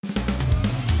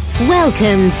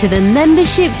Welcome to the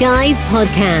Membership Guys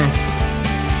podcast.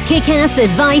 Kick-ass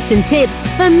advice and tips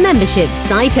for membership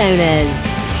site owners.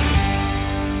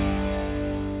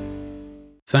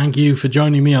 Thank you for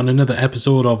joining me on another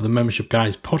episode of the Membership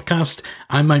Guys podcast.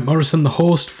 I'm Mike Morrison, the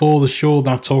host for the show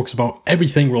that talks about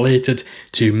everything related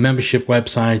to membership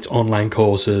websites, online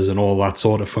courses, and all that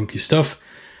sort of funky stuff.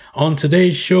 On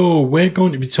today's show, we're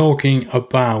going to be talking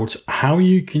about how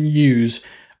you can use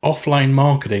offline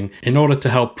marketing in order to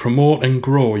help promote and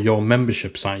grow your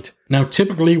membership site. Now,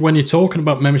 typically when you're talking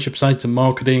about membership sites and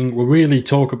marketing, we really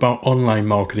talk about online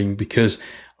marketing because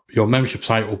your membership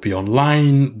site will be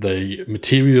online. The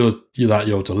material that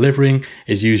you're delivering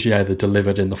is usually either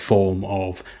delivered in the form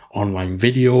of online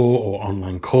video or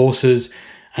online courses.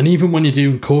 And even when you're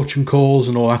doing coaching calls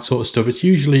and all that sort of stuff, it's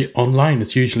usually online.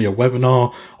 It's usually a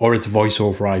webinar or it's voice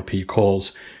over IP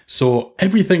calls. So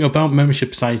everything about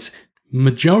membership sites,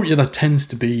 majority of that tends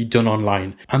to be done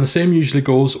online, and the same usually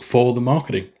goes for the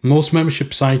marketing. Most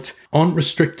membership sites aren't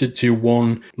restricted to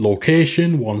one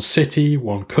location, one city,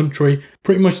 one country.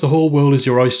 Pretty much the whole world is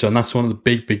your oyster, and that's one of the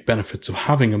big benefits of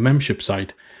having a membership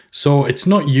site. So it's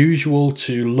not usual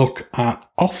to look at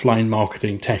offline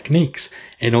marketing techniques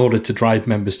in order to drive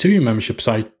members to your membership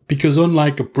site, because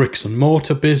unlike a bricks and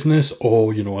mortar business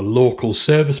or, a local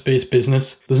service-based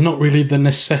business, there's not really the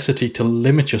necessity to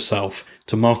limit yourself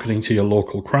to marketing to your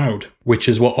local crowd, which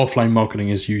is what offline marketing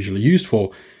is usually used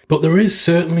for. But there is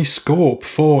certainly scope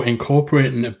for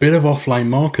incorporating a bit of offline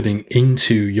marketing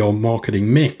into your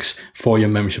marketing mix for your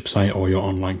membership site or your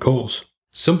online course.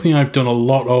 Something I've done a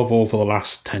lot of over the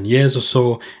last 10 years or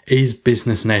so is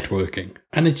business networking.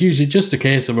 And it's usually just a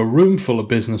case of a room full of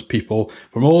business people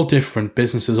from all different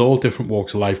businesses, all different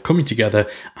walks of life coming together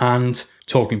and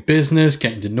talking business,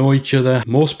 getting to know each other.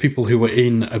 Most people who are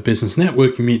in a business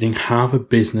networking meeting have a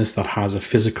business that has a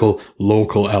physical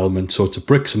local element. So it's a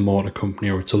bricks and mortar company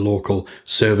or it's a local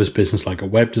service business like a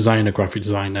web designer, graphic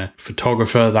designer,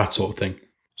 photographer, that sort of thing.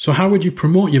 So how would you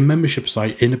promote your membership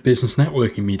site in a business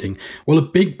networking meeting? Well, a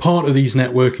big part of these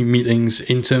networking meetings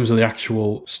in terms of the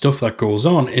actual stuff that goes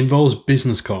on involves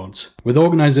business cards. With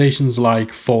organizations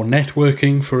like For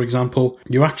Networking, for example,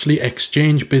 you actually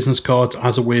exchange business cards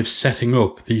as a way of setting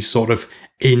up these sort of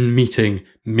in-meeting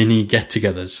mini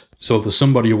get-togethers. So if there's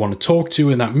somebody you want to talk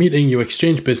to in that meeting, you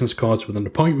exchange business cards with an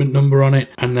appointment number on it,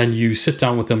 and then you sit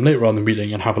down with them later on in the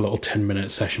meeting and have a little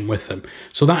 10-minute session with them.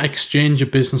 So that exchange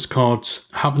of business cards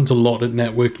happens a lot at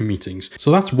networking meetings.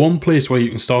 So that's one place where you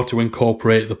can start to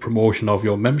incorporate the promotion of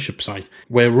your membership site,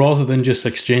 where rather than just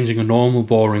exchanging a normal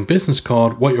boring business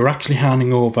card, what you're actually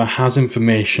handing over has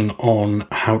information on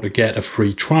how to get a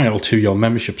free trial to your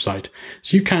membership site.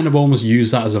 So you kind of almost use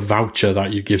that as a voucher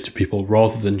that you give to people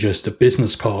rather than just a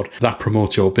business card that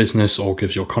promotes your business or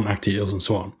gives your contact details and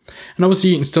so on. And obviously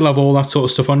you can still have all that sort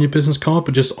of stuff on your business card,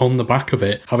 but just on the back of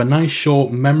it, have a nice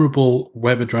short memorable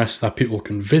web address that people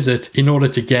can visit in order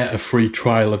to get a free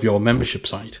trial of your membership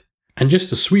site. And just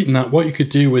to sweeten that, what you could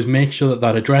do is make sure that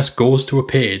that address goes to a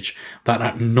page that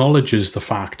acknowledges the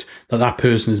fact that that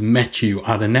person has met you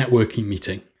at a networking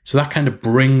meeting. So that kind of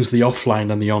brings the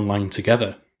offline and the online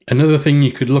together. Another thing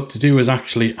you could look to do is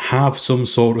actually have some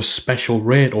sort of special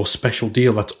rate or special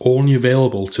deal that's only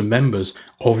available to members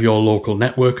of your local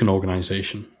networking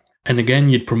organization. And again,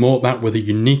 you'd promote that with a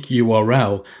unique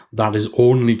URL that is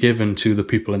only given to the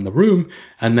people in the room.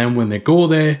 And then when they go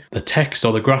there, the text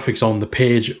or the graphics on the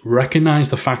page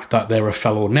recognize the fact that they're a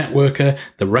fellow networker.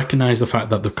 They recognize the fact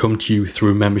that they've come to you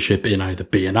through membership in either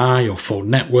BNI or For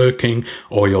Networking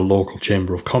or your local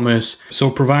chamber of commerce. So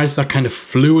it provides that kind of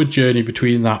fluid journey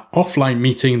between that offline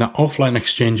meeting, that offline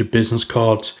exchange of business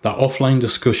cards, that offline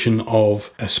discussion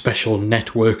of a special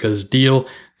networker's deal,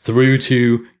 through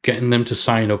to getting them to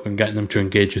sign up and getting them to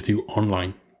engage with you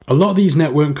online. A lot of these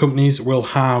networking companies will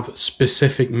have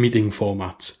specific meeting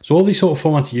formats. So all these sort of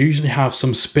formats usually have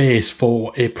some space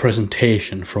for a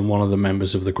presentation from one of the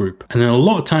members of the group. And then a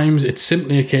lot of times it's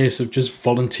simply a case of just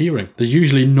volunteering. There's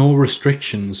usually no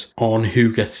restrictions on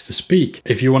who gets to speak.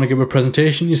 If you want to give a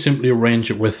presentation, you simply arrange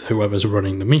it with whoever's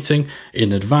running the meeting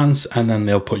in advance, and then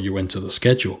they'll put you into the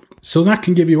schedule. So that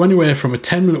can give you anywhere from a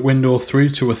 10-minute window through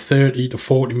to a 30 to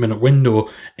 40-minute window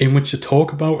in which to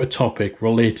talk about a topic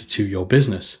related to your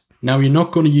business. Now, you're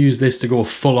not going to use this to go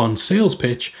full-on sales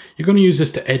pitch. You're going to use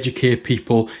this to educate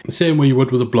people the same way you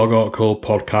would with a blog article,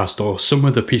 podcast, or some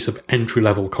other piece of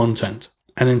entry-level content.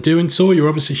 And in doing so, you're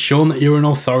obviously showing that you're an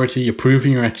authority, you're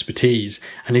proving your expertise,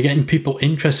 and you're getting people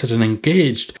interested and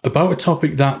engaged about a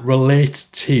topic that relates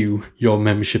to your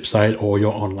membership site or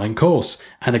your online course.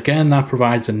 And again, that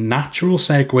provides a natural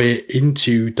segue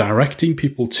into directing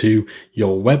people to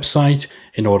your website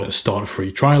in order to start a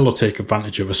free trial or take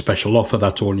advantage of a special offer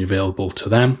that's only available to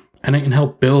them. And it can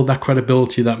help build that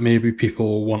credibility that maybe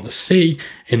people want to see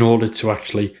in order to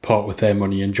actually part with their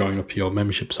money and join up your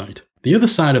membership site. The other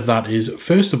side of that is,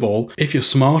 first of all, if you're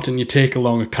smart and you take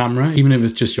along a camera, even if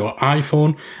it's just your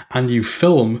iPhone, and you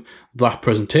film that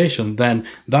presentation, then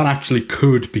that actually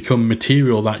could become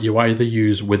material that you either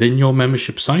use within your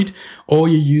membership site or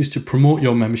you use to promote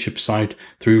your membership site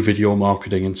through video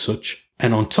marketing and such.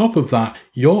 And on top of that,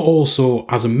 you're also,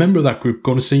 as a member of that group,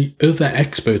 going to see other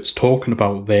experts talking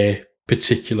about their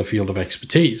particular field of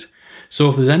expertise. So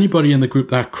if there's anybody in the group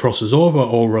that crosses over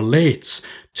or relates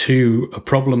to a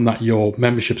problem that your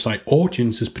membership site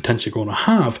audience is potentially going to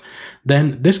have,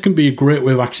 then this can be a great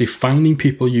way of actually finding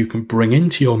people you can bring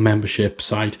into your membership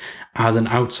site as an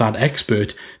outside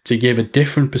expert to give a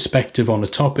different perspective on a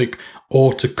topic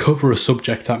or to cover a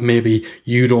subject that maybe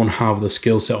you don't have the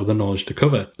skill set or the knowledge to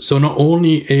cover. So not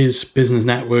only is business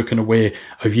networking a way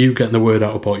of you getting the word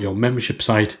out about your membership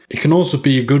site, it can also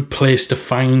be a good place to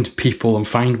find people and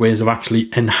find ways of actually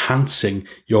enhancing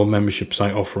your membership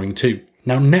site offering too.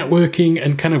 Now, networking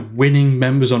and kind of winning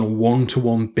members on a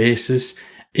one-to-one basis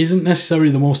isn't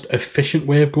necessarily the most efficient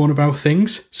way of going about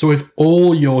things. So if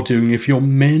all you're doing, if your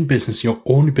main business, your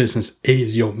only business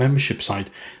is your membership site,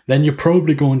 then you're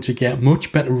probably going to get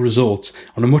much better results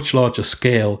on a much larger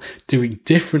scale doing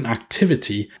different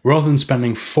activity rather than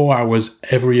spending 4 hours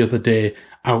every other day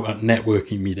out at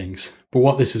networking meetings. But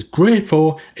what this is great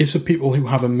for is for people who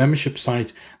have a membership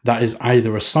site that is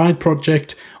either a side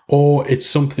project or it's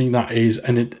something that is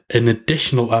an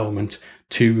additional element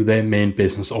to their main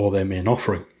business or their main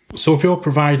offering. So if you're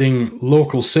providing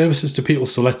local services to people,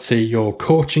 so let's say you're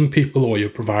coaching people or you're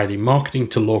providing marketing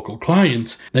to local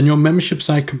clients, then your membership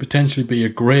site can potentially be a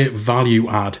great value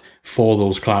add for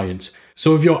those clients.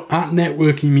 So if you're at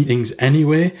networking meetings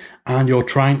anyway, and you're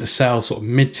trying to sell sort of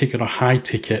mid-ticket or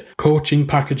high-ticket coaching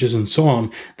packages and so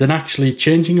on, then actually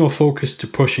changing your focus to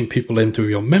pushing people in through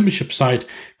your membership site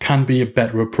can be a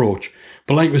better approach.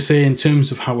 But like we say, in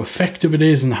terms of how effective it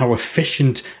is and how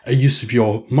efficient a use of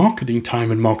your marketing time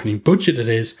and marketing budget it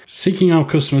is, seeking out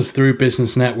customers through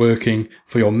business networking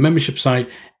for your membership site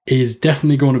is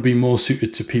definitely going to be more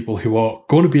suited to people who are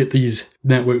going to be at these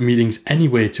network meetings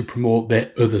anyway to promote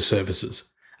their other services.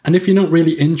 And if you're not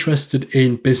really interested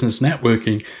in business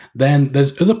networking, then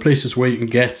there's other places where you can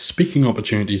get speaking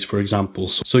opportunities, for example.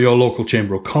 So your local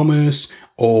chamber of commerce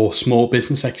or small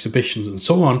business exhibitions and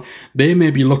so on, they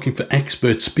may be looking for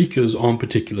expert speakers on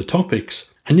particular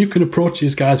topics. And you can approach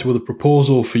these guys with a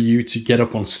proposal for you to get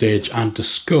up on stage and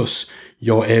discuss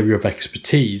your area of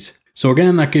expertise. So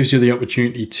again, that gives you the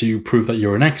opportunity to prove that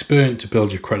you're an expert and to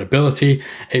build your credibility.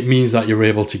 It means that you're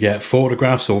able to get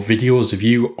photographs or videos of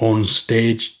you on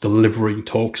stage delivering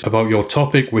talks about your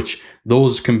topic, which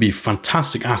those can be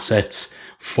fantastic assets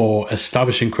for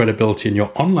establishing credibility in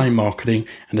your online marketing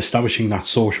and establishing that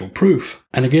social proof.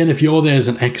 And again, if you're there as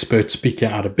an expert speaker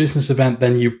at a business event,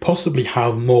 then you possibly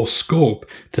have more scope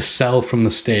to sell from the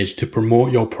stage, to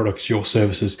promote your products, your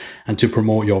services, and to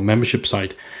promote your membership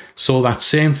site. So that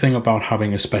same thing about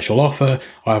having a special offer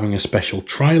or having a special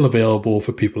trial available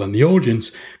for people in the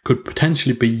audience could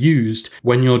potentially be used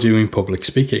when you're doing public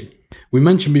speaking. We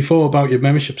mentioned before about your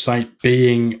membership site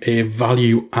being a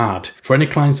value add for any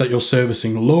clients that you're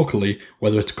servicing locally,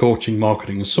 whether it's coaching,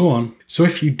 marketing, and so on. So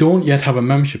if you don't yet have a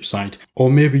membership site, or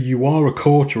maybe you are a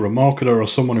coach or a marketer or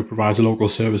someone who provides local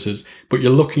services, but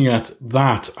you're looking at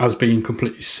that as being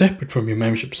completely separate from your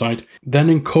membership site, then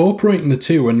incorporating the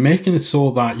two and making it so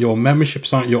that your membership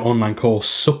site, your online course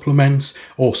supplements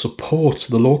or supports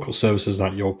the local services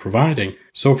that you're providing.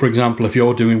 So for example, if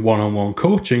you're doing one-on-one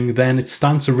coaching, then it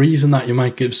stands to reason that you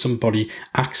might give somebody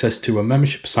access to a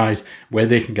membership site where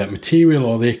they can get material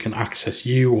or they can access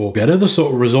you or get other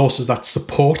sort of resources that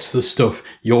supports the stuff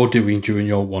you're doing during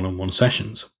your one-on-one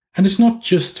sessions. And it's not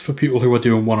just for people who are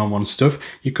doing one-on-one stuff.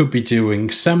 You could be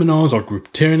doing seminars or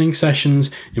group training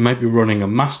sessions. You might be running a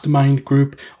mastermind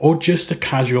group or just a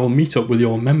casual meetup with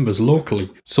your members locally.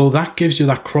 So that gives you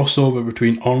that crossover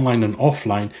between online and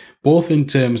offline, both in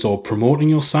terms of promoting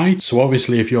your site. So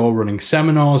obviously if you're running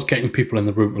seminars, getting people in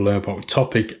the room to learn about a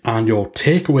topic and your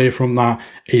takeaway from that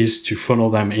is to funnel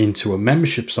them into a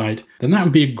membership site, then that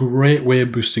would be a great way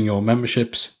of boosting your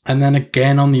memberships. And then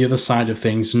again, on the other side of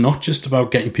things, not just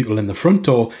about getting people people in the front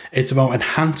door. It's about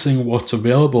enhancing what's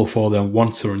available for them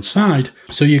once they're inside.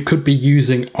 So you could be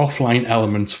using offline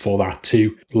elements for that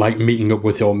too, like meeting up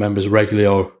with your members regularly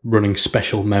or running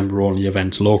special member-only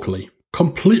events locally.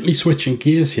 Completely switching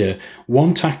gears here,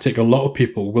 one tactic a lot of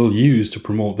people will use to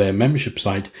promote their membership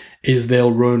site is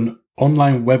they'll run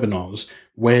online webinars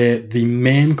where the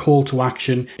main call to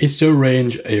action is to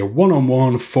arrange a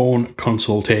one-on-one phone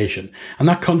consultation. And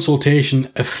that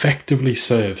consultation effectively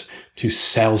serves to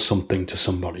sell something to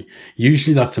somebody.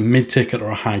 Usually that's a mid-ticket or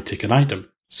a high-ticket item.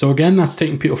 So again, that's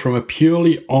taking people from a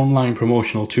purely online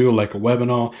promotional tool like a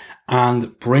webinar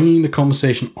and bringing the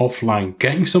conversation offline,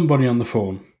 getting somebody on the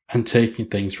phone and taking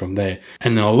things from there.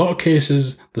 And in a lot of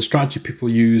cases, the strategy people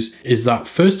use is that,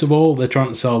 first of all, they're trying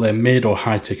to sell their mid or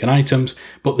high ticket items,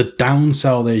 but the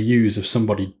downsell they use if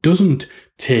somebody doesn't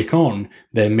take on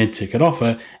their mid ticket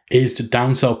offer is to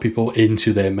downsell people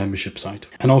into their membership site.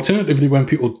 And alternatively, when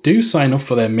people do sign up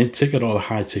for their mid ticket or the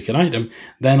high ticket item,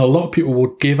 then a lot of people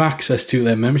will give access to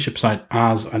their membership site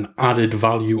as an added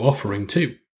value offering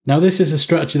too. Now, this is a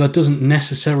strategy that doesn't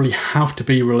necessarily have to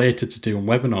be related to doing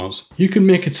webinars. You can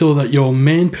make it so that your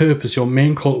main purpose, your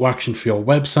main call to action for your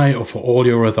website or for all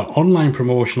your other online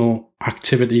promotional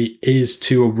activity is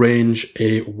to arrange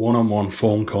a one-on-one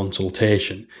phone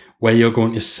consultation where you're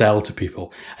going to sell to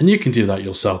people. And you can do that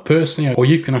yourself personally, or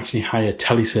you can actually hire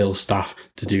telesales staff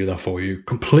to do that for you.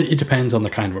 Completely depends on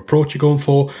the kind of approach you're going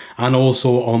for and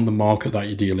also on the market that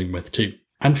you're dealing with too.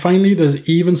 And finally, there's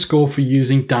even scope for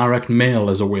using direct mail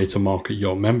as a way to market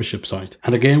your membership site.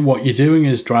 And again, what you're doing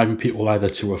is driving people either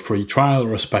to a free trial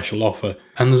or a special offer.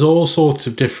 And there's all sorts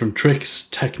of different tricks,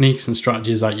 techniques, and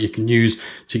strategies that you can use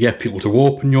to get people to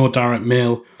open your direct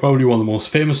mail. Probably one of the most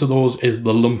famous of those is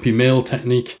the lumpy mail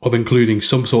technique of including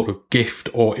some sort of gift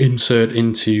or insert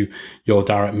into your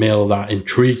direct mail that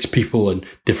intrigues people and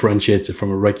differentiates it from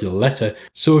a regular letter.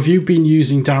 So if you've been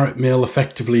using direct mail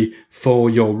effectively for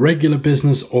your regular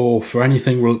business or for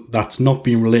anything that's not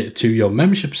being related to your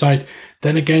membership site,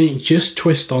 then again, you just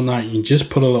twist on that. You just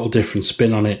put a little different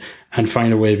spin on it and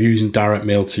find a way of using direct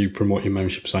mail to promote your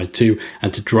membership site too,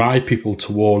 and to drive people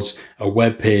towards a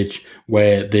web page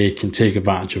where they can take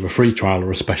advantage of a free trial or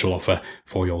a special offer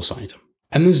for your site.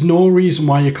 And there's no reason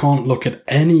why you can't look at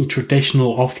any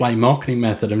traditional offline marketing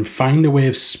method and find a way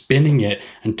of spinning it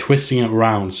and twisting it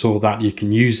around so that you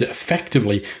can use it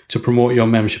effectively to promote your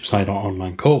membership site or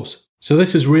online course. So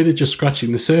this is really just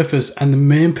scratching the surface, and the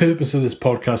main purpose of this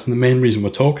podcast and the main reason we're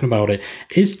talking about it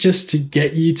is just to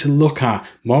get you to look at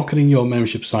marketing your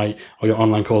membership site or your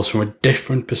online course from a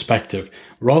different perspective,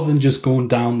 rather than just going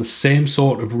down the same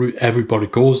sort of route everybody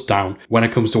goes down when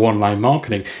it comes to online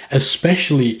marketing,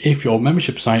 especially if your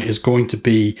membership site is going to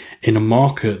be in a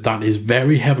market that is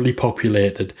very heavily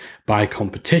populated by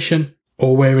competition,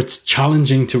 or where it's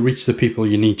challenging to reach the people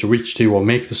you need to reach to or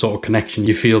make the sort of connection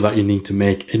you feel that you need to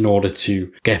make in order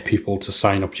to get people to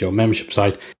sign up to your membership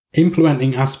site.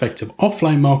 Implementing aspects of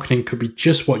offline marketing could be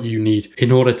just what you need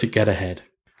in order to get ahead.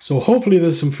 So hopefully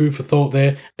there's some food for thought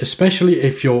there, especially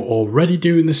if you're already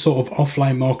doing this sort of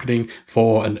offline marketing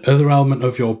for another element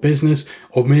of your business,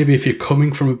 or maybe if you're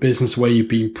coming from a business where you've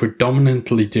been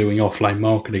predominantly doing offline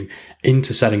marketing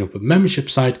into setting up a membership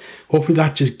site. Hopefully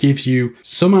that just gives you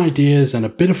some ideas and a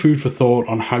bit of food for thought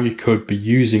on how you could be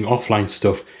using offline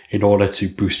stuff in order to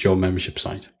boost your membership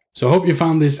site. So I hope you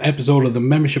found this episode of the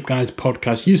Membership Guys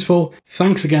podcast useful.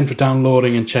 Thanks again for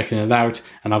downloading and checking it out,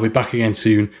 and I'll be back again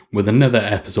soon with another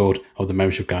episode of the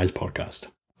Membership Guys podcast.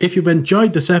 If you've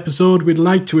enjoyed this episode, we'd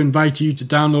like to invite you to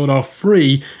download our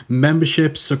free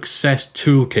Membership Success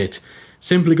Toolkit.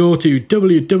 Simply go to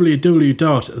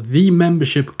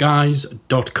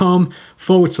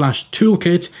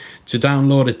www.themembershipguys.com/toolkit to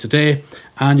download it today,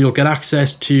 and you'll get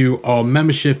access to our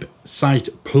membership site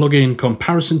plugin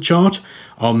comparison chart,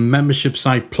 our membership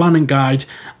site planning guide,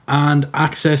 and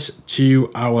access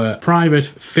to our private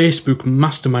Facebook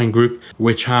mastermind group,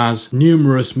 which has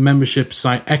numerous membership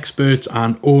site experts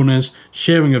and owners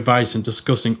sharing advice and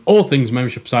discussing all things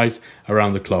membership sites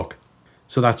around the clock.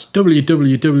 So that's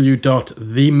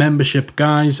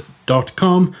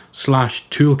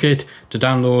www.themembershipguys.com/toolkit to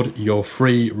download your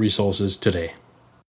free resources today.